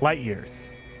 light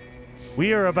years.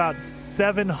 We are about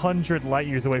 700 light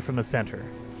years away from the center.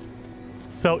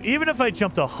 So even if I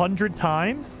jumped 100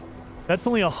 times, that's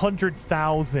only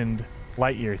 100,000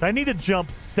 light years. I need to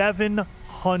jump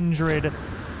 700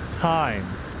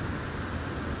 times.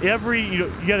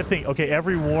 You got to think, okay,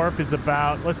 every warp is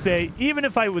about, let's say, even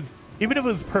if it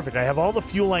was perfect, I have all the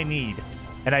fuel I need,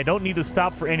 and I don't need to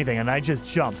stop for anything, and I just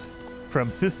jumped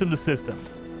from system to system.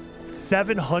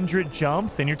 700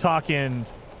 jumps, and you're talking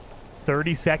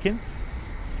 30 seconds,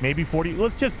 maybe 40.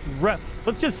 Let's just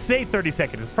say 30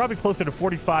 seconds. It's probably closer to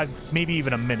 45, maybe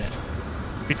even a minute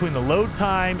between the load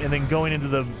time and then going into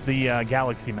the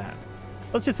galaxy map.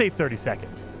 Let's just say 30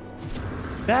 seconds.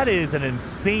 That is an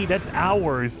insane... That's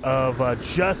hours of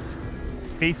just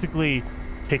basically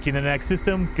picking the next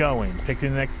system, going.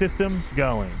 Picking the next system,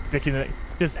 going. Picking the...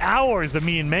 Just hours of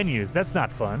me in menus. That's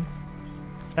not fun.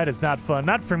 That is not fun.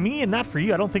 Not for me and not for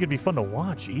you. I don't think it'd be fun to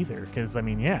watch either. Because, I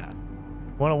mean, yeah.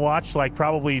 Want to watch, like,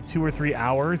 probably 2 or 3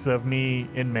 hours of me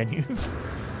in menus?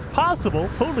 Possible.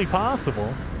 Totally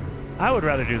possible. I would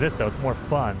rather do this, though. It's more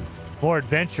fun. More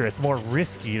adventurous. More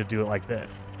risky to do it like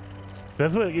this.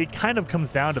 That's what it kind of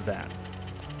comes down to that.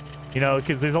 You know,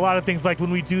 because there's a lot of things like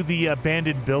when we do the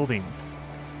abandoned buildings.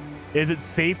 Is it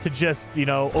safe to just, you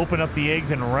know, open up the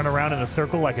eggs and run around in a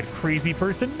circle like a crazy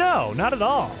person? No, not at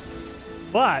all.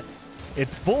 But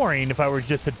it's boring if I were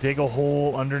just to dig a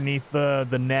hole underneath the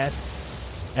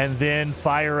nest and then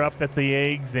fire up at the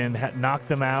eggs and knock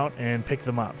them out and pick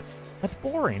them up. That's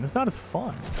boring. It's not as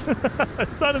fun.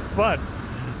 It's not as fun.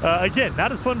 Again,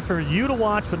 not as fun for you to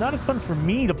watch, but not as fun for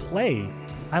me to play.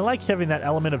 I like having that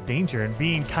element of danger and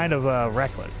being kind of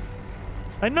reckless.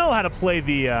 I know how to play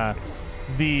the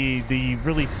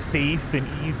really safe and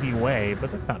easy way,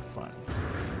 but that's not fun.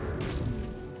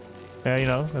 You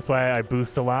know, that's why I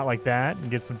boost a lot like that and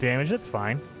get some damage. That's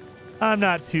fine. I'm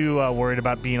not too worried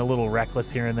about being a little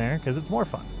reckless here and there because it's more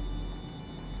fun.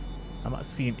 I'm not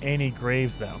seeing any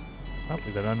graves, though. Oh,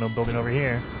 there's an unknown building over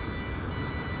here.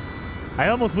 I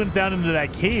almost went down into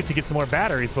that cave to get some more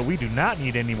batteries, but we do not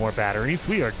need any more batteries.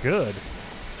 We are good.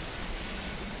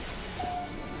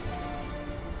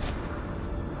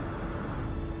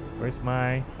 Where's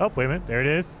my... Oh, wait a minute. There it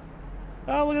is.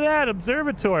 Oh, look at that.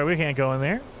 Observatory. We can't go in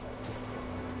there.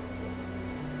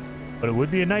 But it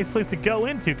would be a nice place to go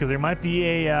into because there might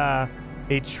be a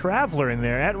traveler in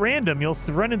there. At random, you'll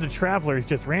run into travelers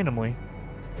just randomly.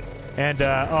 And,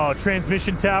 oh,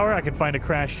 transmission tower. I can find a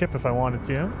crashed ship if I wanted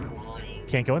to.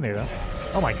 Can't go in there, though.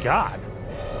 Oh, my God.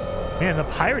 Man, the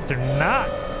pirates are not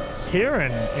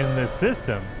caring in this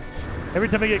system. Every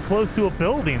time I get close to a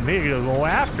building, they go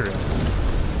after it.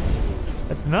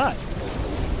 That's nuts.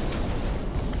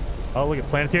 Oh, look at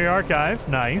Planetary Archive.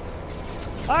 Nice.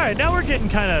 All right, now we're getting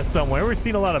kind of somewhere. We're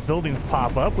seeing a lot of buildings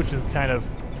pop up, which is kind of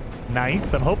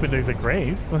nice. I'm hoping there's a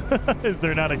grave. Is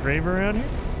there not a grave around here?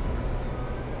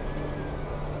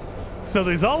 So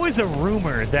there's always a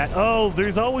rumor that, oh,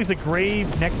 there's always a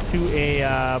grave next to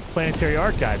a planetary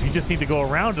archive. You just need to go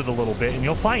around it a little bit and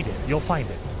you'll find it. You'll find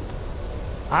it.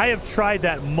 I have tried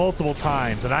that multiple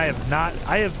times and I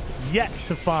have yet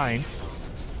to find...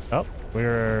 Oh,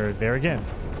 we're there again.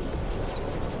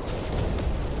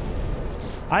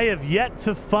 I have yet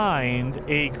to find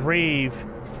a grave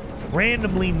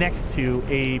randomly next to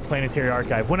a planetary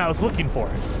archive when I was looking for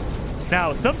it.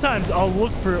 Now, sometimes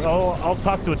I'll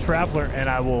talk to a traveler and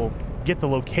I will get the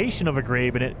location of a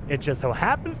grave, and it just so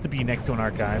happens to be next to an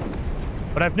archive.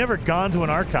 But I've never gone to an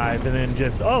archive and then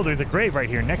just, oh, there's a grave right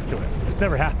here next to it. It's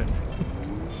never happened.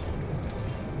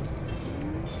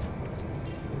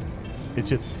 It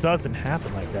just doesn't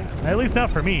happen like that. At least not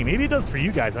for me. Maybe it does for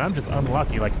you guys, and I'm just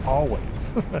unlucky like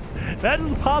always. That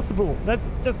is possible. That's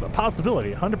a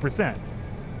possibility, 100%.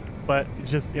 But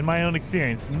just in my own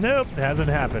experience, nope, it hasn't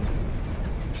happened.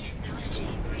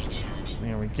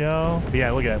 There we go. But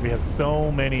yeah, look at that. We have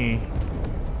so many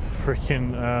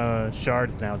freaking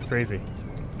shards now. It's crazy.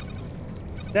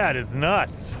 That is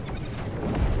nuts.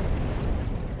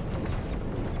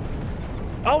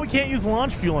 Oh, we can't use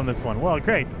launch fuel in this one. Well,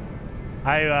 great.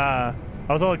 I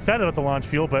was all excited about the launch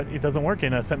fuel, but it doesn't work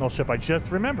in a Sentinel ship. I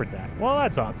just remembered that. Well,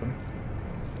 that's awesome.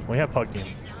 We have Pugnium,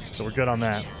 so we're good on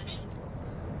that.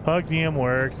 Pugnium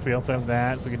works. We also have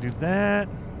that, so we can do that.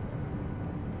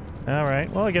 All right.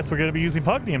 Well, I guess we're going to be using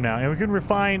Pugnium now, and we can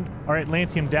refine our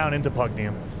Atlantium down into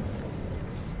Pugnium.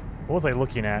 What was I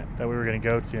looking at that we were going to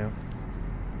go to?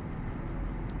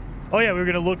 Oh yeah, we're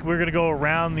going to go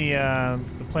around the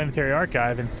planetary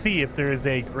archive and see if there is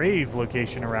a grave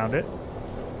location around it.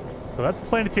 So that's the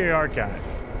planetary archive.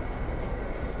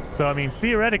 So I mean,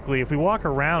 theoretically, if we walk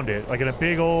around it like in a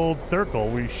big old circle,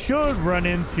 we should run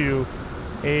into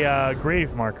a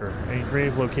grave marker, a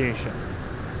grave location.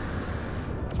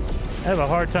 I have a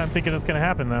hard time thinking it's going to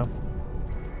happen, though.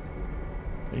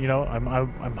 You know,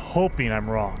 I'm hoping I'm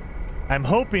wrong. I'm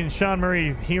hoping Sean Murray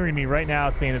is hearing me right now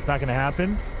saying it's not going to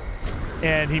happen,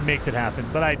 and he makes it happen,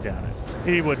 but I doubt it.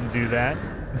 He wouldn't do that.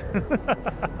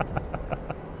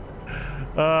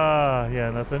 Yeah,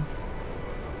 nothing.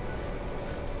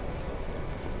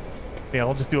 Yeah,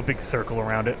 I'll just do a big circle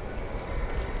around it.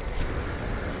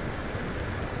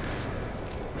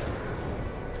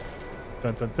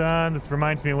 Dun, dun, dun. This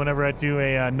reminds me whenever I do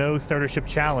a no starter ship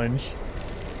challenge,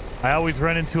 I always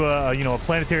run into a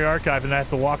planetary archive and I have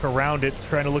to walk around it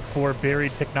trying to look for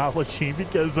buried technology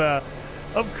because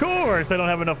of course I don't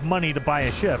have enough money to buy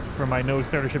a ship for my no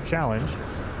starter ship challenge.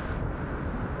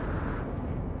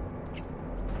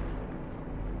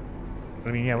 I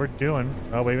mean, yeah, we're doing.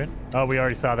 Oh, wait a minute. Oh, we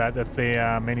already saw that. That's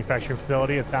a manufacturing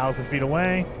facility 1,000 feet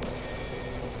away.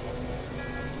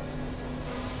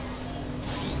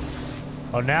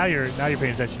 Oh, now you're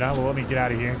paying attention. Now, well, let me get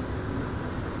out of here.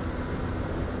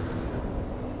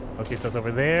 Okay, so it's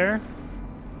over there.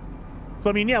 So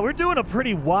I mean, yeah, we're doing a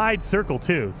pretty wide circle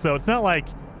too. So it's not like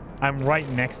I'm right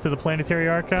next to the planetary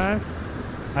archive.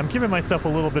 I'm giving myself a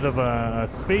little bit of a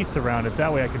space around it.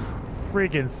 That way I can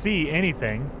freaking see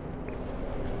anything.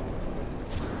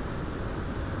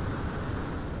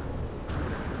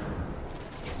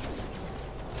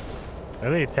 Are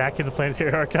they attacking the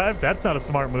planetary archive? That's not a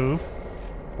smart move.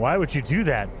 Why would you do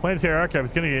that? Planetary archive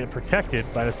is going to get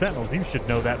protected by the Sentinels. You should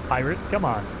know that, pirates. Come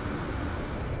on.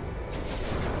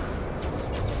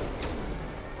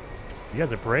 You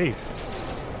guys are brave.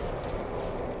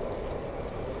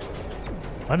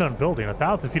 Unknown building,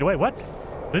 1,000 feet away. What?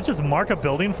 Did it just mark a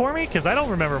building for me? Because I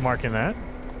don't remember marking that.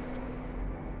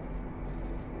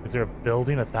 Is there a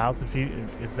building 1,000 feet?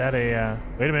 Is that a...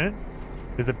 wait a minute.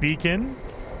 There's a beacon.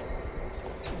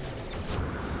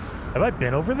 Have I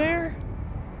been over there?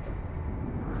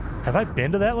 Have I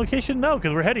been to that location? No,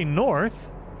 because we're heading north.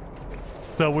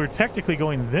 So we're technically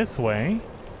going this way.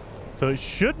 So it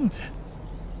shouldn't...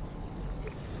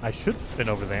 I should have been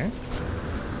over there.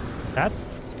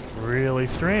 That's really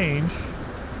strange.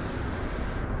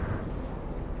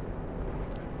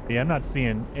 Yeah, I'm not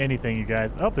seeing anything, you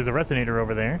guys. Oh, there's a resonator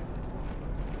over there.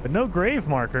 But no grave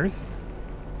markers.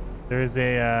 There is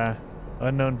a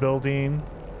unknown building.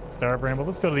 Star Bramble.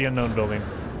 Let's go to the unknown building.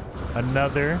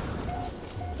 Another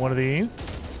one of these.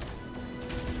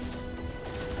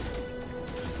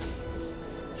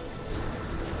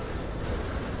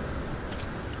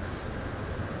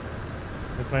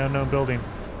 There's my unknown building.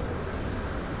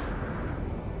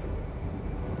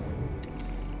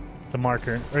 It's a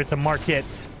marker, or it's a market.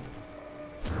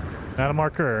 Not a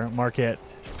marker, market.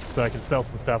 So I can sell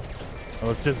some stuff.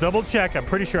 Well, let's just double check. I'm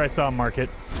pretty sure I saw a market.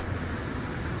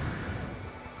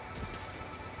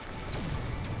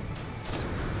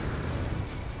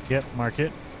 Yep,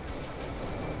 market.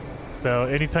 So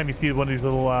anytime you see one of these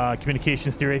little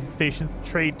communication stations,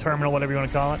 trade terminal, whatever you want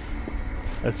to call it,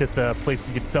 that's just a place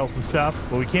you can sell some stuff.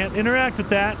 But we can't interact with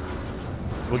that.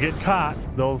 We'll get caught.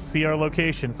 They'll see our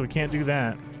location, so we can't do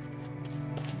that.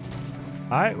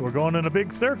 All right, we're going in a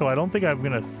big circle. I don't think I'm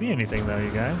going to see anything, though,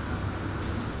 you guys.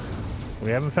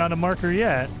 We haven't found a marker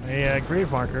yet, a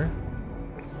grave marker.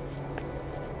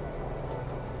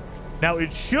 Now,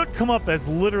 it should come up as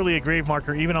literally a grave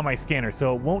marker even on my scanner,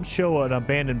 so it won't show an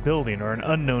abandoned building or an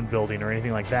unknown building or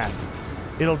anything like that.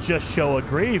 It'll just show a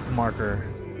grave marker.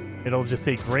 It'll just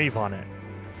say grave on it.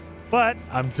 But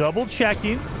I'm double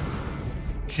checking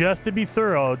just to be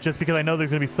thorough, just because I know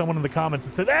there's going to be someone in the comments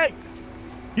that said, hey,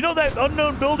 you know that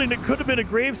unknown building that could have been a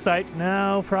grave site?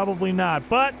 No, probably not.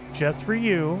 But just for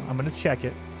you, I'm going to check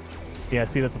it. Yeah,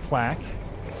 see, that's a plaque.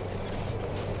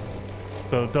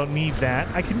 So don't need that.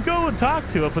 I can go and talk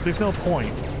to it, but there's no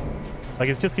point. Like,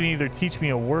 it's just going to either teach me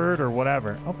a word or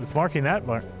whatever. Oh, it's marking that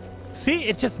mark. See,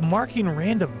 it's just marking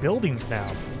random buildings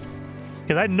now.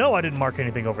 Because I know I didn't mark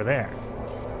anything over there.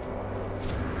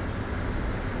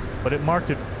 But it marked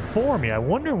it for me. I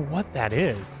wonder what that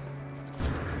is.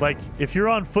 Like, if you're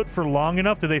on foot for long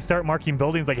enough, do they start marking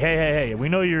buildings like, hey, hey, hey, we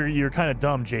know you're kind of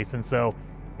dumb, Jason, so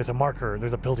there's a marker.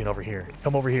 There's a building over here.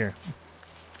 Come over here.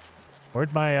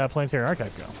 Where'd my planetary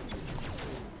archive go?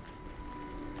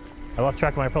 I lost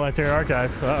track of my planetary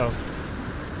archive. Uh-oh.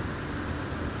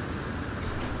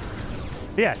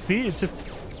 Yeah, see? It just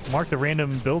marked a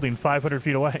random building 500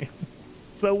 feet away.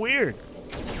 So weird.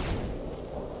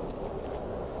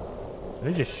 Are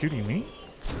they just shooting me?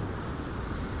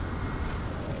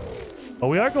 Oh,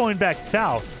 we are going back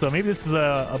south, so maybe this is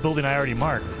a building I already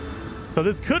marked. So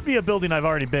this could be a building I've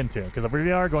already been to, because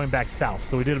we are going back south.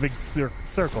 So we did a big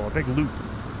circle, a big loop.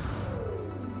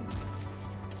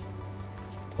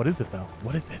 What is it, though?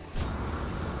 What is this?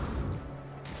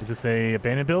 Is this a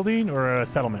abandoned building or a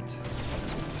settlement?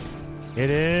 It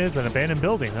is an abandoned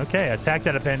building. Okay, attack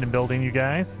that abandoned building, you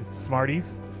guys.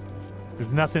 Smarties. There's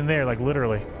nothing there, like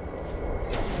literally.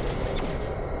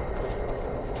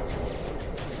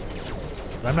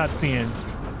 I'm not seeing...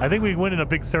 I think we went in a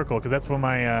big circle because that's where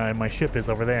my ship is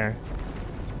over there.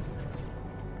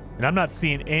 And I'm not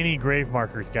seeing any grave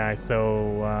markers, guys.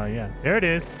 So, yeah. There it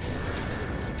is.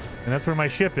 And that's where my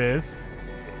ship is.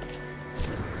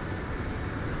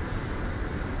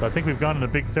 So I think we've gone in a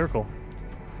big circle.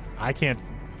 I can't...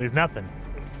 There's nothing.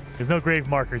 There's no grave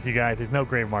markers, you guys. There's no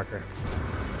grave marker.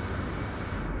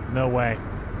 No way.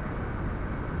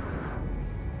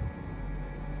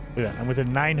 Look at that. I'm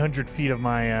within 900 feet of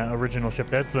my original ship.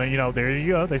 That's, you know, there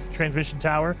you go. There's the transmission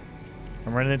tower.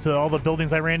 I'm running into all the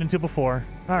buildings I ran into before.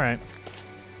 All right.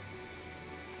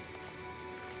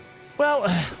 Well,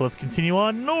 let's continue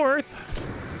on north.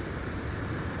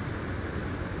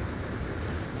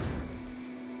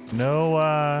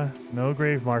 No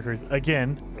grave markers.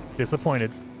 Again,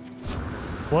 disappointed.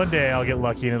 One day I'll get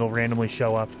lucky and it'll randomly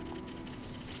show up.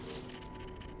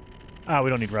 Ah, we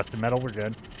don't need rusted metal. We're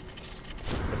good.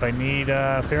 If I need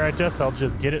ferrite dust, I'll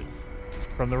just get it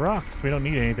from the rocks. We don't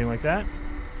need anything like that.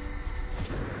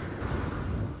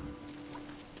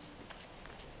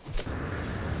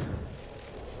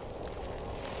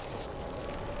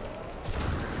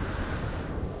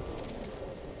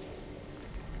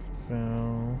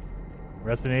 So,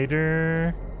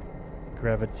 resonator,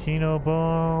 gravitino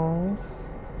balls.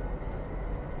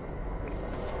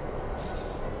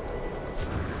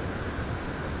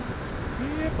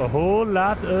 Yep, a whole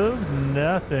lot of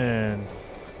nothing.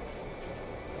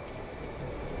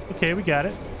 Okay, we got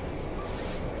it.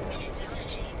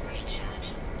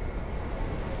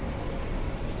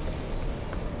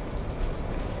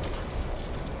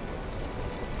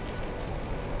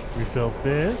 Refill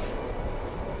this.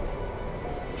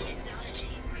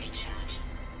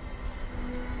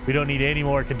 We don't need any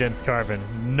more condensed carbon.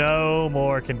 No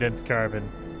more condensed carbon.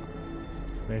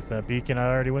 There's that beacon I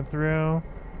already went through.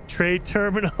 Trade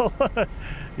terminal.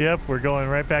 Yep, we're going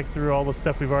right back through all the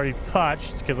stuff we've already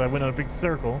touched because I went on a big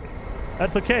circle.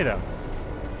 That's okay, though.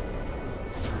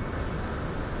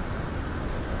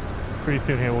 Pretty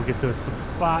soon here we'll get to some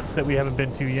spots that we haven't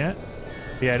been to yet.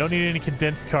 Yeah, I don't need any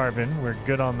condensed carbon. We're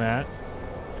good on that.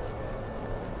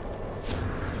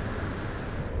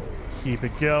 Keep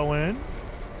it going.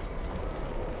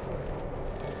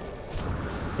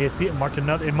 Yeah, see, it marked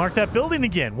another. It marked that building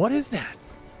again. What is that?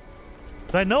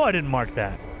 I know I didn't mark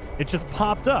that. It just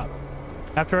popped up.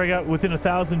 After I got within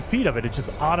 1,000 feet of it, it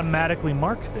just automatically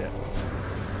marked it.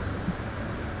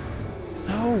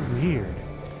 So weird.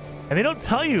 And they don't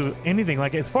tell you anything.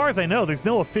 Like, as far as I know, there's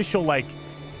no official, like,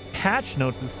 patch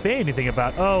notes that say anything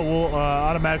about, oh, we'll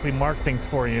automatically mark things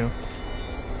for you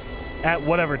at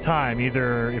whatever time.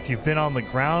 Either if you've been on the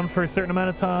ground for a certain amount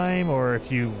of time or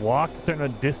if you've walked a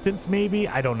certain distance, maybe.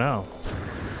 I don't know.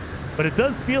 But it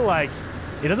does feel like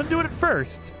it doesn't do it at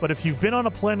first, but if you've been on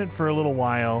a planet for a little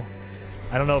while,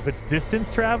 I don't know if it's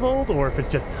distance traveled or if it's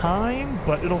just time,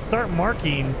 but it'll start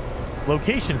marking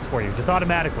locations for you just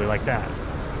automatically like that.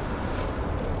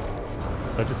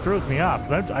 That just throws me off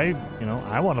because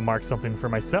I want to mark something for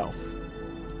myself.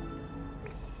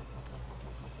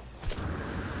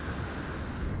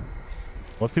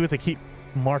 Let's see what they keep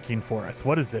marking for us.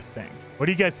 What is this thing? What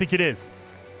do you guys think it is?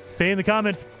 Say in the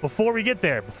comments before we get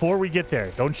there. Before we get there.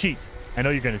 Don't cheat. I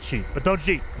know you're going to cheat, but don't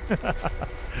cheat.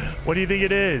 What do you think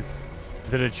it is?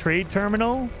 Is it a trade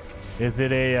terminal? Is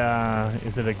it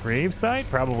a grave site?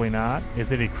 Probably not.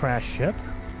 Is it a crashed ship?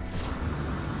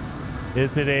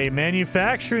 Is it a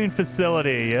manufacturing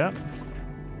facility? Yep.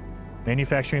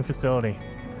 Manufacturing facility.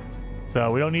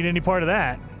 So we don't need any part of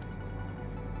that.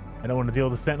 I don't want to deal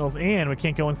with the sentinels, and we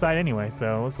can't go inside anyway,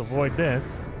 so let's avoid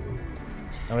this.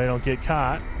 That way I don't get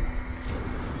caught.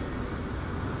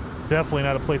 Definitely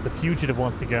not a place a fugitive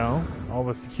wants to go. All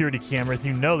the security cameras.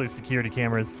 You know there's security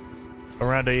cameras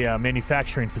around a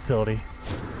manufacturing facility.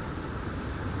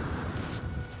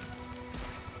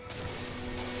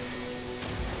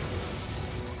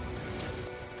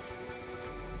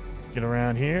 Let's get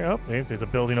around here. Oh, there's a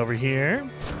building over here.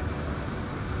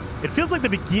 It feels like the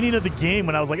beginning of the game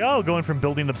when I was like, oh, going from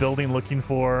building to building looking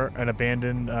for an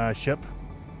abandoned ship.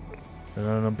 And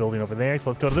then I'm building over there. So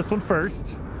let's go to this one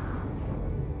first.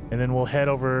 And then we'll head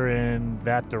over in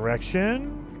that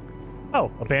direction.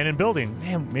 Oh, abandoned building.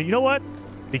 Damn, you know what?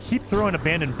 They keep throwing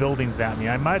abandoned buildings at me.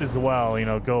 I might as well, you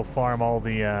know, go farm all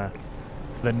the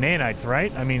nanites,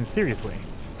 right? I mean, seriously.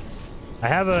 I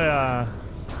have a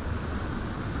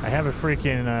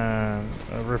freaking a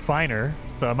refiner,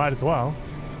 so I might as well.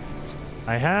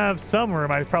 I have some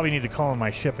room. I probably need to call in my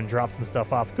ship and drop some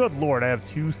stuff off. Good Lord, I have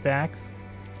 2 stacks.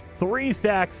 3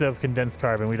 stacks of condensed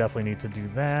carbon. We definitely need to do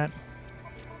that.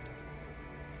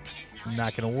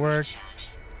 Not gonna work.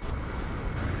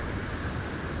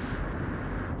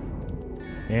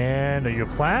 And are you a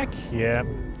plaque? Yep.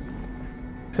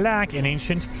 Plaque, an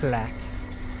ancient plaque.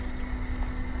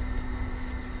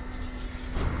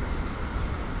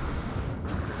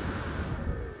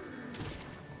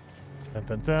 Dun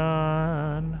dun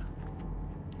dun.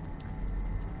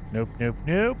 Nope, nope,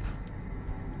 nope.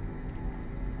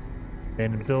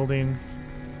 Abandoned building.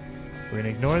 We're gonna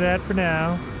ignore that for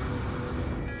now.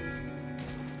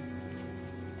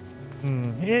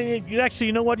 Actually,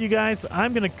 you know what, you guys?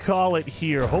 I'm going to call it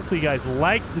here. Hopefully you guys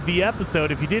liked the episode.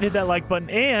 If you did, hit that like button.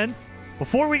 And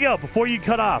before we go, before you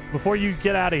cut off, before you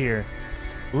get out of here,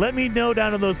 let me know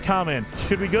down in those comments.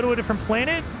 Should we go to a different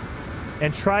planet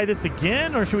and try this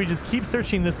again? Or should we just keep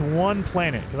searching this one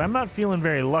planet? Because I'm not feeling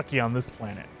very lucky on this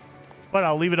planet. But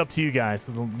I'll leave it up to you guys.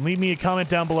 So leave me a comment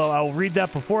down below. I'll read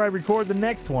that before I record the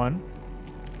next one.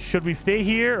 Should we stay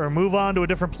here or move on to a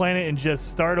different planet and just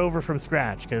start over from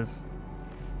scratch? Because...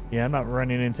 yeah, I'm not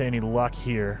running into any luck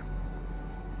here.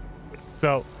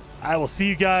 So, I will see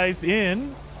you guys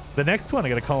in the next one. I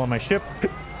got to call on my ship.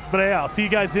 But yeah, I'll see you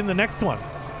guys in the next one.